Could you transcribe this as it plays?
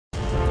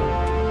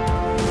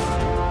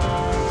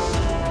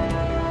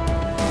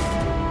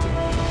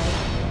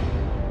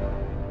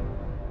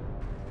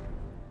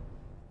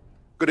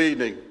Good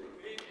evening.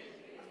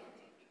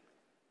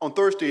 On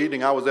Thursday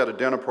evening, I was at a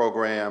dinner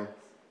program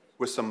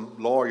with some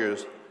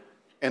lawyers,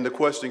 and the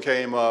question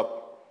came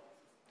up,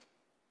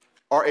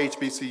 are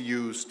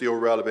HBCUs still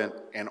relevant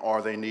and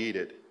are they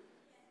needed?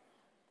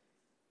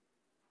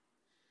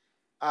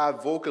 I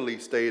vocally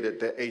stated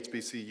that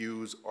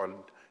HBCUs are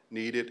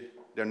needed.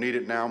 They're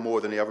needed now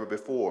more than ever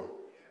before.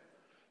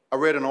 I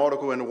read an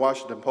article in the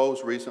Washington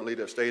Post recently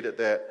that stated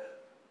that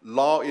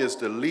law is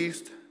the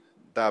least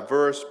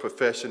diverse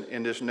profession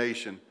in this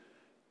nation.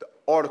 The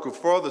article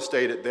further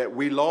stated that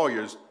we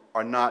lawyers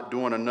are not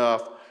doing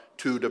enough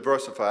to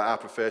diversify our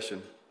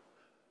profession.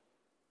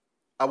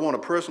 I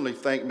want to personally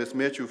thank Ms.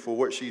 Mitchell for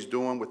what she's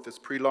doing with this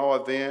pre-law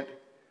event.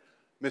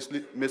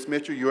 Ms.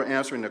 Mitchell, you're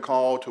answering the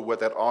call to what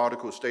that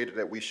article stated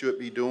that we should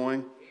be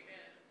doing. Amen.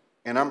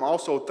 And I'm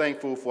also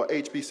thankful for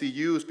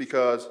HBCUs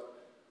because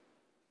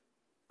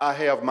I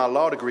have my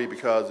law degree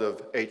because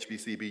of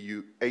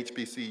HBCUs.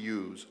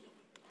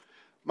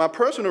 My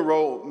personal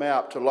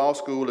roadmap to law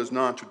school is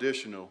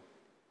non-traditional.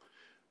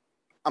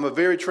 I'm a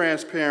very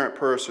transparent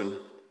person.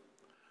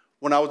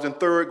 When I was in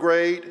 3rd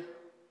grade,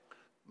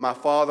 my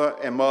father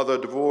and mother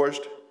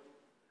divorced.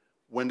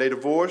 When they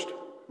divorced,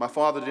 my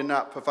father did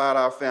not provide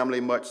our family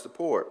much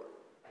support.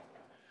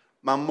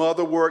 My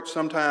mother worked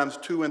sometimes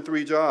 2 and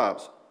 3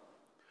 jobs.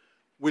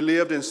 We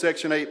lived in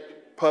Section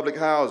 8 public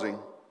housing.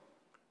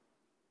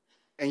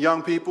 And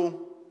young people,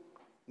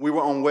 we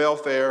were on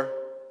welfare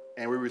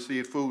and we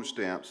received food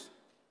stamps.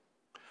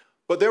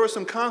 But there were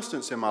some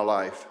constants in my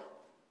life.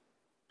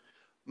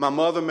 My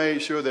mother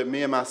made sure that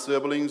me and my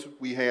siblings,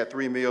 we had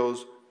 3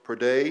 meals per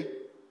day.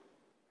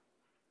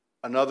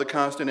 Another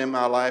constant in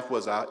my life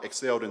was I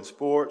excelled in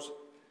sports.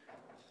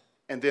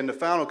 And then the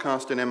final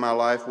constant in my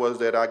life was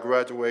that I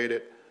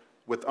graduated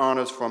with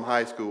honors from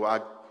high school.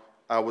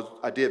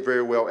 I did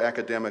very well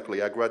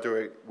academically. I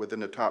graduated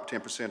within the top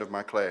 10% of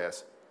my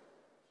class.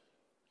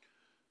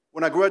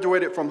 When I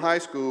graduated from high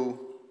school,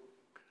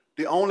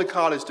 the only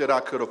college that I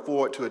could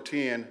afford to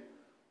attend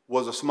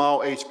was a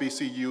small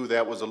HBCU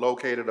that was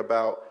located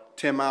about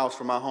 10 miles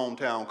from my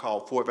hometown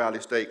called Fort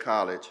Valley State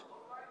College.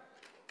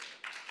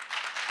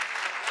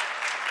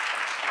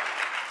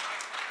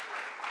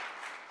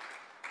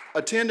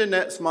 Attending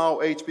that small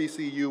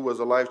HBCU was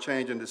a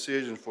life-changing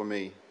decision for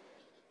me.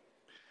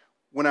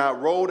 When I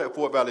enrolled at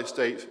Fort Valley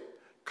State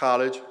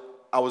College,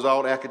 I was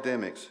all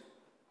academics.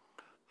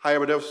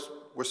 However, there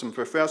were some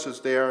professors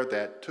there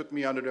that took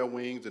me under their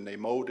wings and they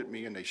molded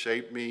me and they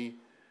shaped me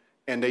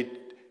and they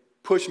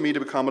pushed me to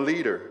become a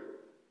leader.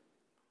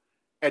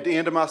 At the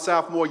end of my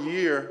sophomore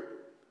year,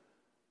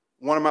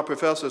 one of my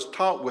professors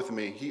talked with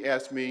me. He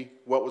asked me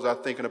what was I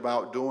thinking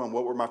about doing,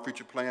 what were my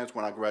future plans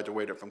when I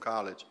graduated from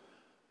college.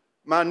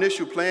 My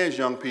initial plans,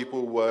 young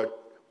people,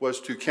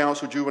 was to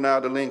counsel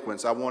juvenile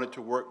delinquents. I wanted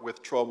to work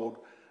with troubled,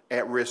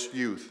 at-risk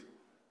youth.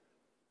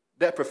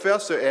 That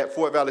professor at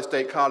Fort Valley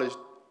State College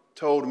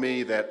told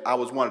me that I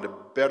was one of the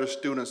better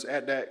students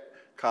at that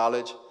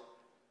college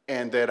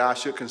and that I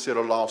should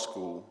consider law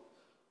school.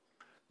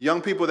 Young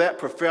people, that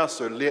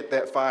professor lit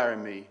that fire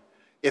in me.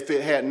 If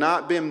it had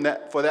not been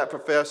for that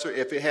professor,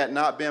 if it had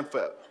not been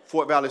for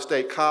Fort Valley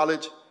State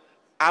College,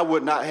 I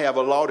would not have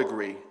a law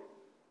degree.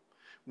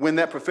 When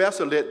that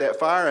professor lit that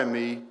fire in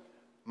me,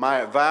 my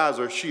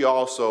advisor, she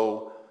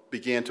also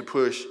began to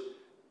push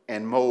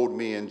and mold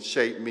me and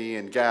shape me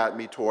and guide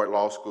me toward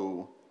law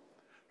school.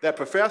 That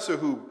professor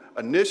who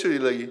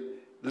initially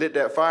lit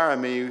that fire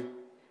in me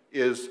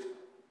is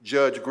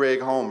Judge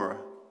Greg Homer.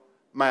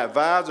 My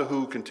advisor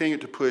who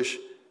continued to push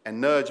and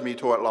nudge me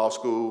toward law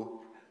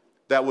school,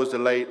 that was the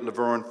late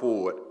Laverne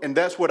Ford. And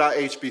that's what our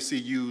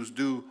HBCUs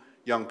do,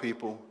 young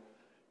people.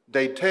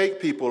 They take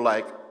people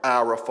like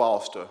Ira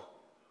Foster,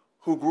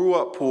 who grew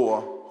up poor,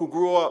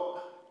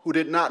 who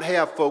did not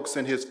have folks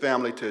in his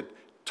family to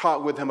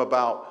talk with him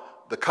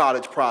about the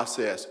college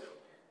process.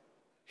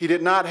 He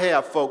did not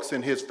have folks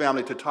in his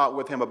family to talk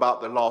with him about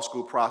the law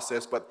school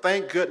process, but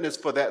thank goodness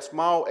for that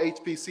small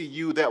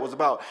HBCU that was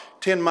about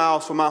 10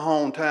 miles from my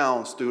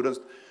hometown, students.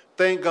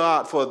 Thank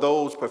God for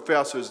those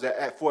professors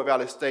at Fort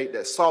Valley State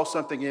that saw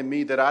something in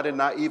me that I did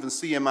not even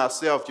see in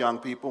myself, young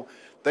people.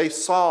 They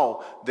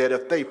saw that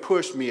if they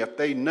pushed me, if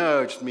they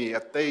nudged me,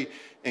 if they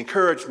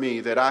encouraged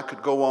me, that I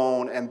could go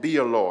on and be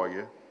a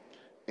lawyer.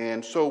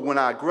 And so when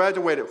I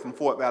graduated from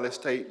Fort Valley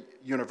State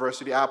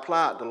University, I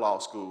applied to law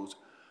schools.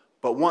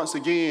 But once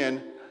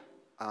again,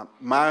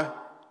 my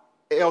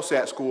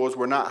LSAT scores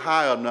were not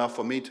high enough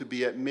for me to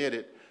be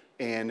admitted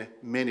in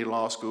many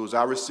law schools.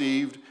 I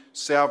received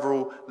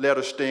several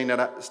letters stating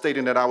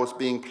that I was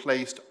being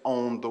placed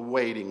on the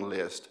waiting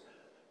list.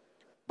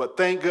 But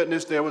thank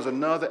goodness there was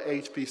another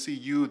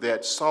HBCU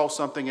that saw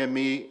something in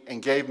me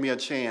and gave me a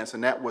chance,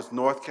 and that was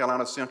North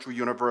Carolina Central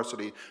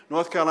University.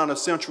 North Carolina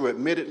Central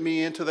admitted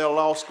me into their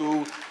law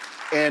school,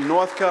 and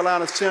North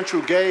Carolina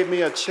Central gave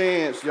me a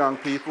chance, young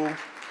people.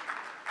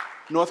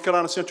 North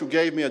Carolina Central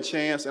gave me a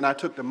chance, and I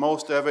took the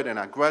most of it, and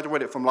I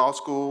graduated from law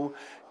school,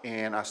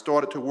 and I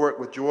started to work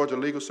with Georgia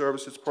Legal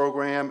Services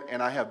Program,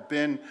 and I have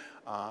been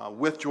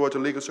with Georgia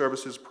Legal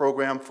Services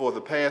Program for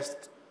the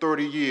past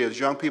 30 years.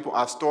 Young people,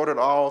 I started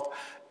off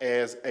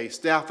as a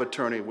staff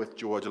attorney with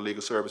Georgia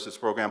Legal Services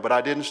Program, but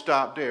I didn't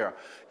stop there,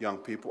 young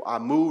people. I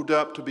moved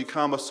up to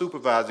become a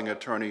supervising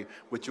attorney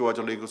with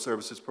Georgia Legal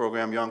Services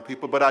Program, young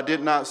people, but I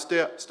did not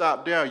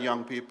stop there,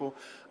 young people.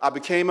 I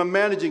became a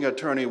managing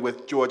attorney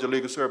with Georgia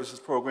Legal Services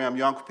Program,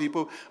 young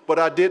people, but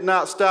I did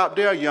not stop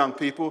there, young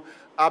people.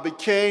 I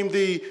became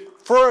the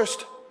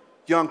first,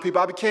 young people,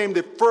 I became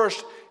the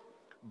first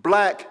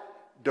black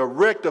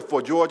director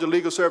for Georgia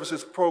Legal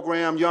Services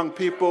Program, young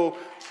people,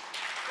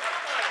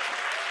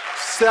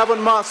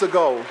 7 months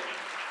ago.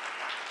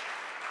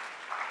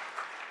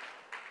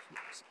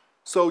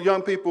 So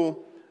young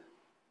people,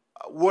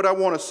 what I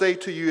want to say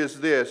to you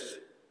is this.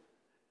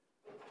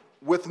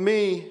 With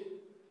me,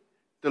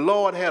 the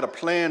Lord had a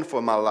plan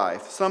for my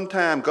life.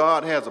 Sometimes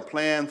God has a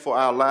plan for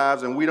our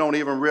lives and we don't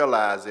even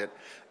realize it.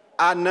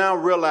 I now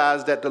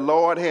realize that the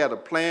Lord had a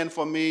plan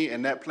for me,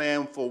 and that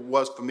plan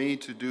was for me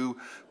to do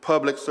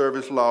public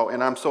service law,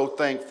 and I'm so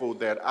thankful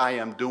that I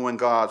am doing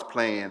God's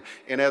plan.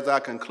 And as I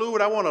conclude,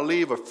 I want to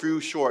leave a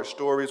few short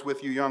stories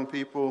with you, young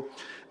people.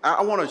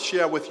 I want to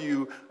share with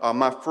you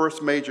my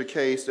first major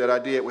case that I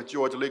did with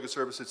Georgia Legal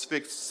Services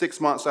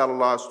 6 months out of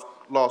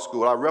law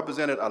school. I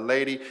represented a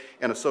lady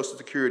in a Social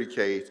Security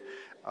case.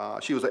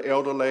 She was an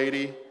elder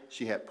lady.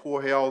 She had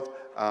poor health.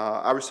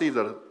 I received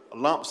a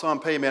lump sum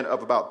payment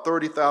of about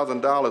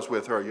 $30,000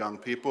 with her, young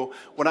people.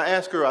 When I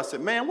asked her, I said,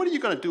 man, what are you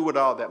going to do with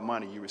all that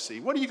money you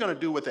receive? What are you going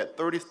to do with that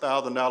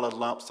 $30,000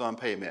 lump sum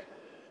payment?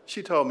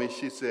 She told me,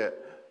 she said,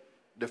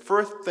 the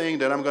first thing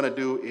that I'm going to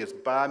do is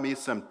buy me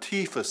some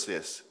teeth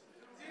assist.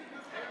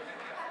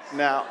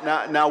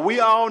 Now, we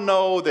all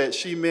know that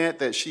she meant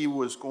that she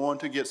was going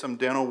to get some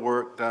dental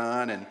work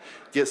done and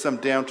get some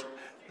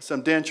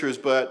dentures,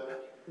 but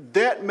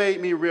that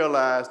made me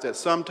realize that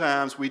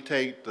sometimes we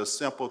take the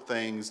simple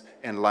things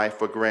in life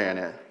for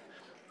granted.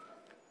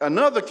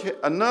 Another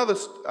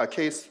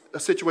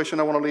situation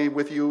I want to leave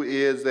with you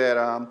is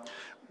that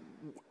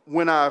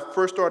when I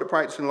first started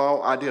practicing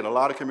law, I did a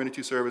lot of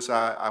community service.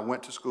 I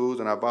went to schools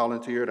and I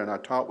volunteered and I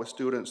taught with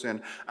students.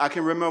 And I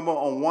can remember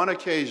on one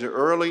occasion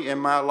early in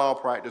my law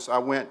practice, I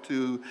went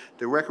to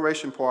the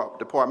recreation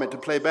department to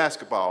play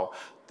basketball.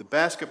 The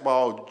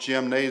basketball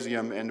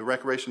gymnasium in the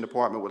recreation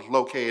department was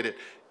located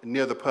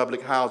near the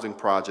public housing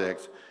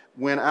projects.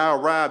 When I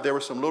arrived, there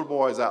were some little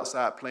boys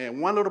outside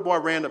playing. One little boy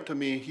ran up to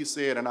me, he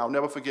said, and I'll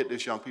never forget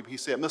this, young people, he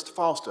said, Mr.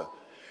 Foster,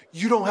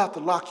 you don't have to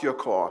lock your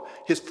car.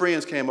 His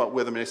friends came up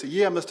with him and they said,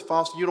 yeah, Mr.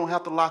 Foster, you don't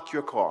have to lock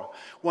your car.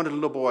 One of the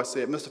little boys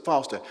said, Mr.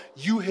 Foster,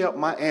 you help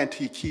my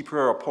auntie keep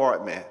her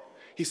apartment.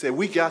 He said,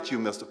 we got you,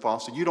 Mr.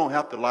 Foster, you don't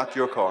have to lock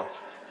your car.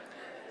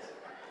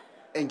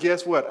 And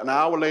guess what? An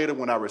hour later,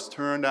 when I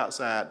returned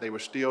outside, they were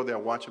still there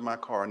watching my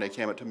car, and they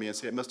came up to me and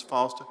said, Mr.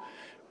 Foster,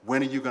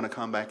 when are you going to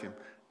come back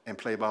and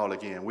play ball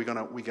again? We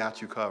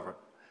got you covered.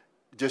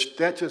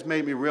 That just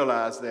made me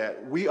realize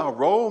that we are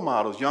role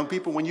models. Young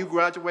people, when you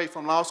graduate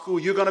from law school,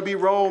 you're going to be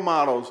role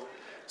models.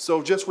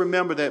 So just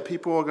remember that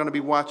people are going to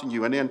be watching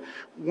you. And then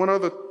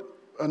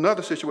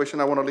another situation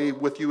I want to leave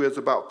with you is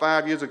about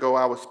 5 years ago,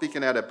 I was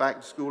speaking at a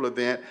back-to-school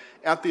event.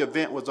 After the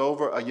event was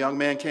over, a young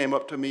man came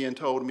up to me and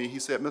told me, he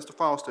said, Mr.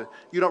 Foster,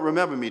 you don't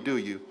remember me, do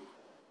you?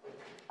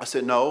 I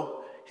said,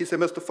 no. He said,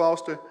 Mr.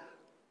 Foster,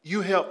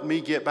 you helped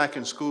me get back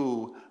in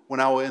school when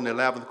I was in the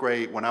 11th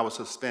grade when I was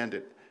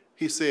suspended.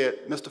 He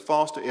said, Mr.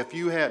 Foster, if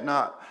you had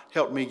not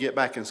helped me get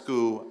back in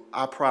school,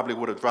 I probably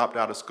would have dropped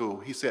out of school.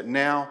 He said,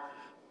 now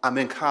I'm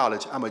in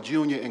college. I'm a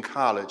junior in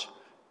college,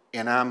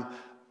 and I'm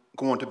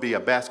going to be a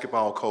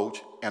basketball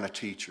coach and a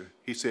teacher.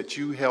 He said,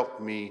 you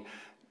helped me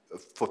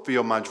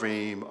fulfill my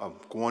dream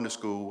of going to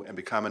school and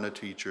becoming a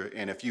teacher,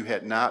 and if you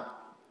had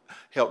not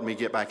helped me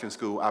get back in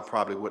school, I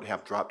probably would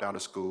have dropped out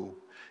of school.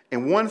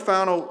 And one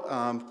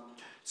final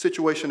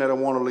situation that I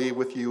want to leave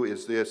with you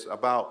is this.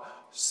 About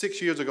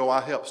 6 years ago, I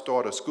helped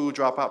start a school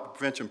dropout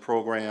prevention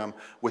program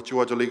with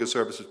Georgia Legal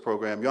Services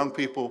Program. Young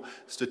people,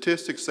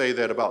 statistics say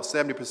that about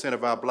 70%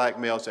 of our black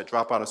males that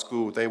drop out of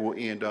school, they will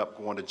end up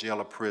going to jail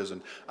or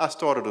prison. I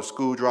started a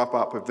school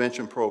dropout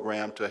prevention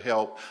program to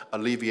help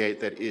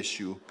alleviate that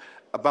issue.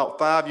 About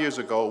 5 years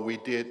ago, we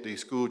did the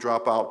school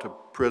dropout to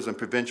prison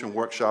prevention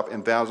workshop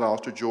in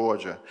Valdosta,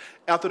 Georgia.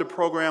 After the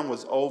program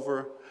was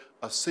over,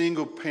 a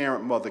single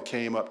parent mother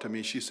came up to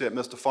me. She said,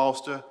 Mr.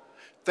 Foster,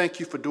 thank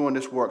you for doing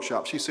this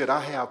workshop. She said,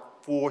 I have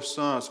 4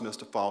 sons,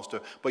 Mr.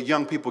 Foster, but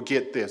young people,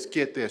 get this,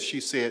 get this.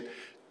 She said,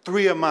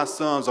 3 of my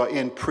sons are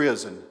in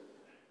prison.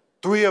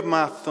 3 of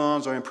my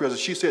sons are in prison.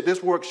 She said,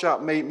 this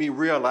workshop made me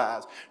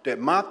realize that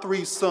my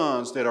 3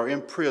 sons that are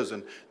in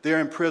prison,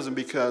 they're in prison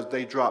because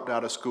they dropped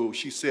out of school.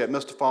 She said,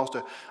 Mr.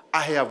 Foster,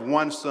 I have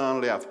 1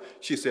 son left.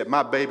 She said,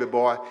 my baby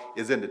boy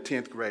is in the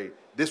 10th grade.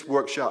 This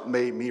workshop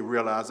made me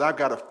realize I've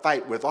got to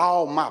fight with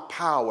all my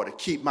power to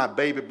keep my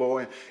baby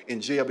boy in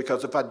jail,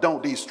 because if I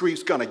don't, these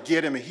streets going to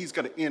get him and he's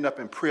going to end up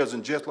in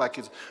prison just like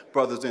his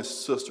brothers and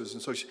sisters.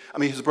 And so,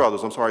 his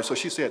brothers, I'm sorry. So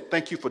she said,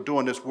 thank you for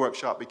doing this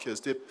workshop,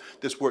 because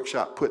this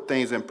workshop put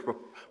things in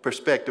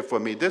perspective for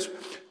me.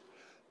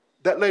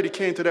 That lady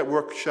came to that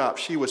workshop.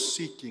 She was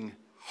seeking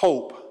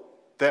hope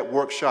that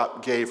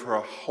workshop gave her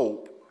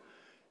hope.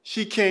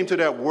 She came to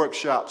that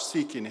workshop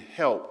seeking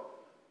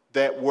help.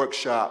 That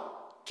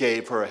workshop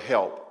gave her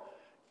help.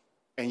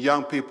 And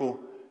young people,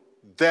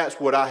 that's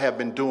what I have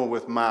been doing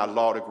with my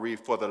law degree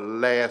for the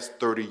last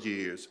 30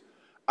 years.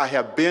 I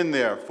have been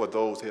there for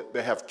those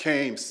that have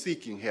came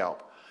seeking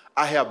help.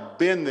 I have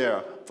been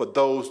there for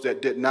those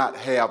that did not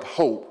have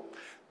hope.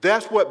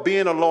 That's what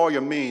being a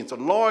lawyer means.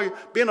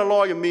 Being a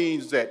lawyer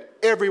means that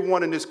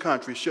everyone in this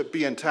country should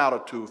be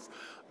entitled to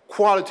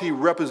quality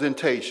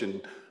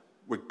representation,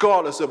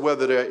 regardless of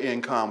whether their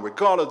income,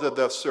 regardless of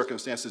their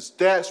circumstances.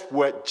 That's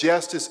what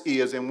justice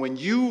is. And when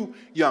you,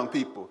 young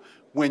people,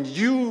 when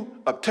you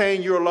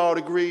obtain your law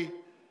degree,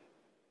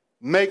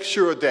 make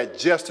sure that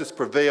justice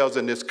prevails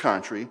in this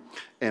country.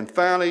 And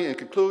finally, in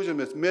conclusion,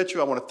 Ms.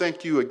 Mitchell, I want to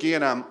thank you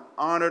again. I'm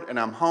honored and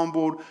I'm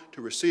humbled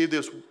to receive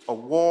this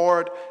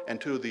award, and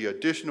to the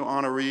additional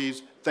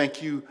honorees,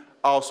 thank you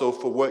also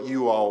for what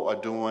you all are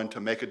doing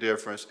to make a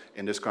difference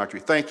in this country.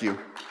 Thank you.